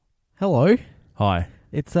Hello. Hi.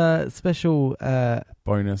 It's a special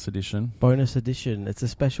Bonus edition. bonus edition. It's a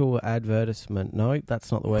special advertisement. No,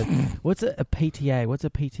 that's not the word. What's a PTA? What's a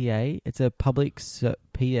PTA? It's a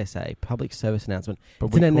PSA, public service announcement. But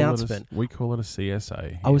It's an announcement. We call it a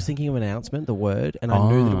CSA. I was thinking of announcement, the word, and I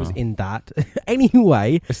knew that it was in that.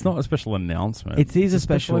 Anyway, It's not a special announcement. it is It's a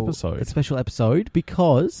special episode. It's a special episode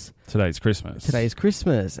because Today's Christmas. today is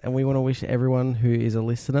Christmas, and we want to wish everyone who is a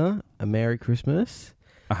listener a Merry Christmas.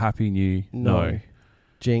 A Happy New... No.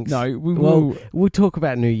 Jinx. No, we will... We'll talk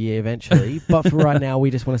about New Year eventually, but for right now, we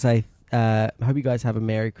just want to say, hope you guys have a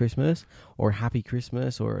Merry Christmas or a Happy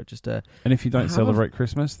Christmas or just a... And if you don't celebrate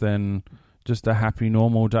Christmas, then just a happy,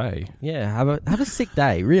 normal day. Yeah, have a sick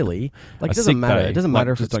day, really. Like, A it doesn't sick matter. day. It doesn't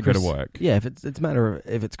matter if just it's don't go to work. Yeah, it's matter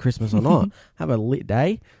if it's Christmas or not. Have a lit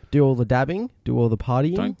day. Do all the dabbing. Do all the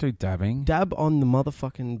partying. Don't do dabbing. Dab on the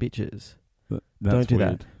motherfucking bitches. That's Don't do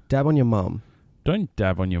weird. that. Dab on your mum. Don't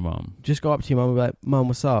dab on your mum. Just go up to your mum and be like, Mum,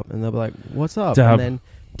 what's up? And they'll be like, what's up? Dab. And then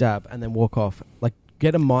dab and then walk off. Like,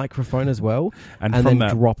 get a microphone as well And and from then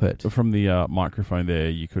that, drop it. from the microphone there,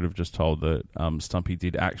 you could have just told that Stumpy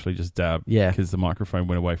did actually just dab Yeah. because the microphone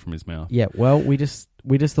went away from his mouth. Yeah, well, we just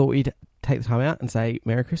thought we'd take the time out and say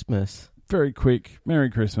Merry Christmas. Very quick. Merry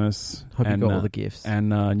Christmas. Hope you got all the gifts.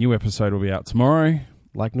 And a new episode will be out tomorrow.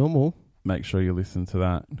 Like normal. Make sure you listen to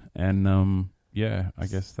that. And yeah, I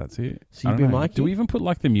guess that's it. So you've been Mikey? Do we even put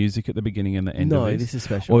like the music at the beginning and the end No, of this is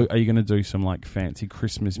special. Or are you going to do some like fancy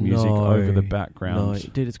Christmas music No. over the No,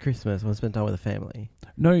 background? dude, it's Christmas. I want to spend time with the family.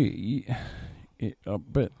 No,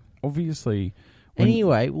 but obviously...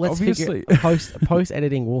 Anyway, let's obviously- figure post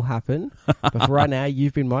editing will happen. But for right now,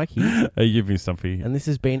 you've been Mikey, You've been Stumpy. and this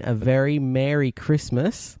has been a very Merry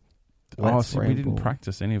Christmas. Let's we didn't ramble.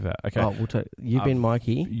 practice any of that. Okay. Oh, you've been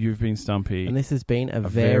Mikey, You've been Stumpy. and this has been a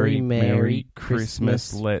very Merry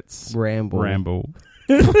Christmas Let's ramble. ramble.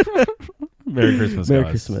 Merry Christmas, Merry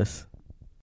guys. Christmas.